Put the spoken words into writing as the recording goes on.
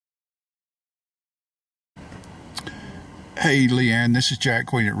Hey Leanne, this is Jack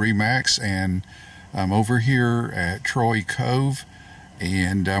Queen at Remax, and I'm over here at Troy Cove,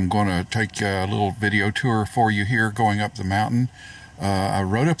 and I'm going to take a little video tour for you here going up the mountain. I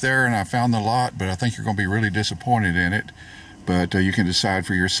rode up there and I found the lot, but I think you're going to be really disappointed in it. But you can decide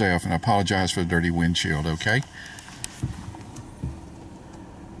for yourself, and I apologize for the dirty windshield, okay?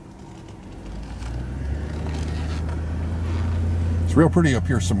 It's real pretty up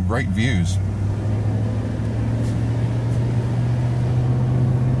here, some great views.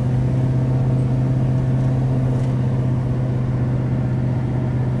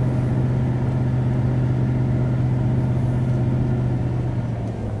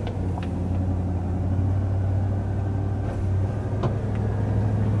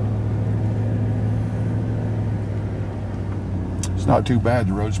 It's not too bad,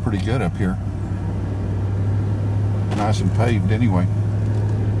 the road's pretty good up here. Nice and paved anyway.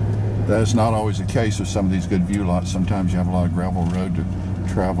 That's not always the case with some of these good view lots. Sometimes you have a lot of gravel road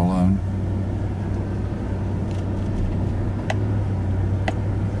to travel on.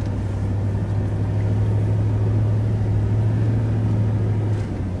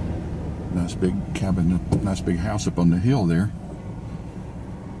 Nice big cabin, nice big house up on the hill there.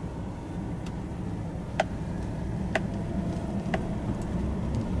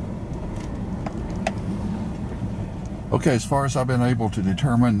 Okay, as far as I've been able to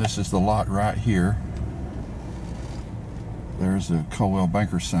determine, this is the lot right here. There's the Coldwell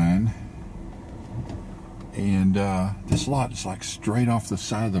Banker sign. And this lot is like straight off the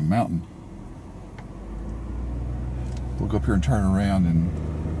side of the mountain. We'll go up here and turn around,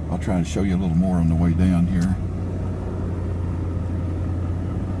 and I'll try to show you a little more on the way down here.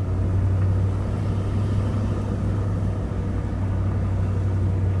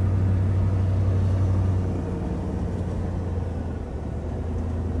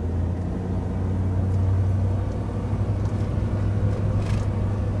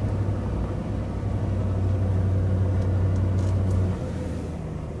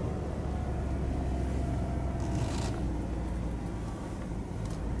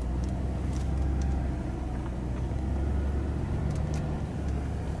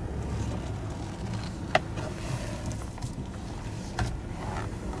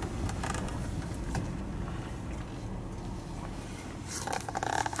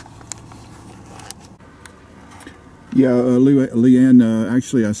 Yeah, Leanne,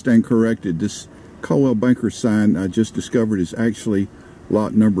 actually I stand corrected. This Coldwell Banker sign I just discovered is actually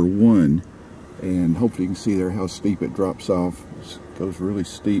lot number 1. And hopefully you can see there how steep it drops off. It goes really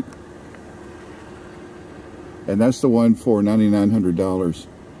steep. And that's the one for $9,900.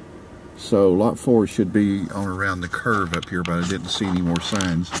 So lot 4 should be on around the curve up here, but I didn't see any more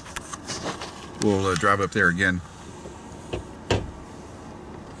signs. We'll drive up there again.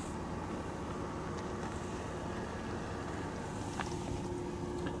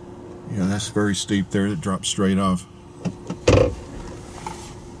 Yeah, that's very steep there. It drops straight off.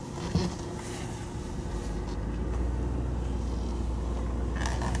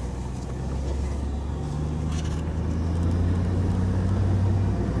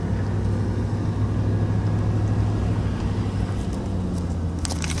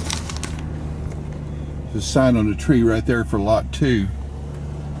 There's a sign on the tree right there for lot 2.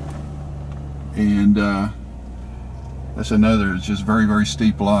 And that's another, it's just very, very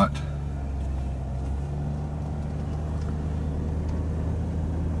steep lot.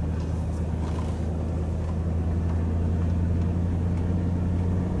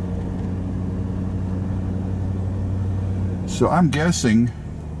 So I'm guessing,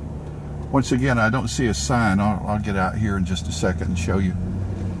 once again, I don't see a sign. I'll get out here in just a second and show you.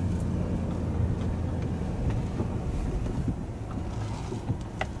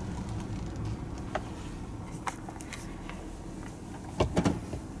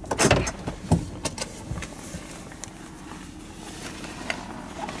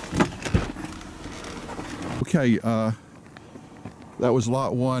 Okay, that was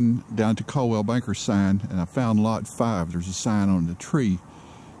lot 1 down to Coldwell Banker sign, and I found lot 5. There's a sign on the tree.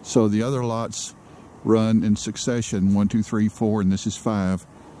 So the other lots run in succession, 1, 2, 3, 4, and this is 5.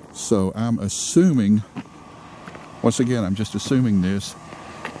 So I'm assuming, once again, I'm just assuming this,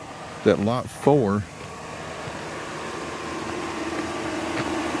 that lot 4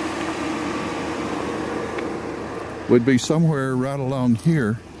 would be somewhere right along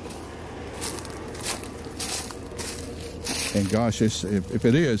here. And gosh, if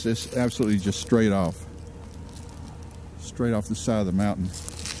it is, it's absolutely just straight off the side of the mountain.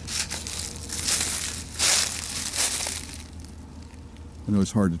 I know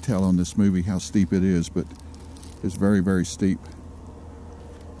it's hard to tell on this movie how steep it is, but it's very, very steep.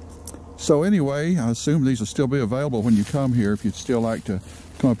 So anyway, I assume these will still be available when you come here. If you'd still like to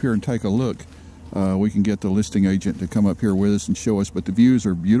come up here and take a look, we can get the listing agent to come up here with us and show us. But the views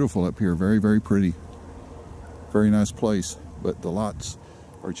are beautiful up here, very, very pretty. Very nice place, but the lots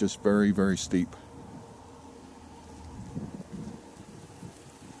are just very, very steep.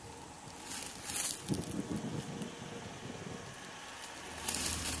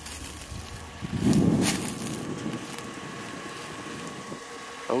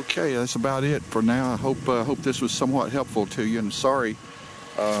 Okay, that's about it for now. I hope this was somewhat helpful to you, and sorry,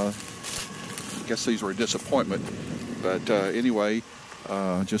 I guess these were a disappointment, but anyway,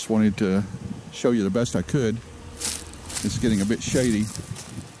 just wanted to show you the best I could. It's getting a bit shady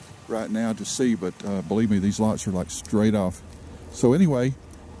right now to see, but believe me, these lots are like straight off. So anyway,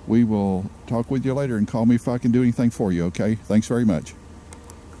 we will talk with you later, and call me if I can do anything for you, okay? Thanks very much.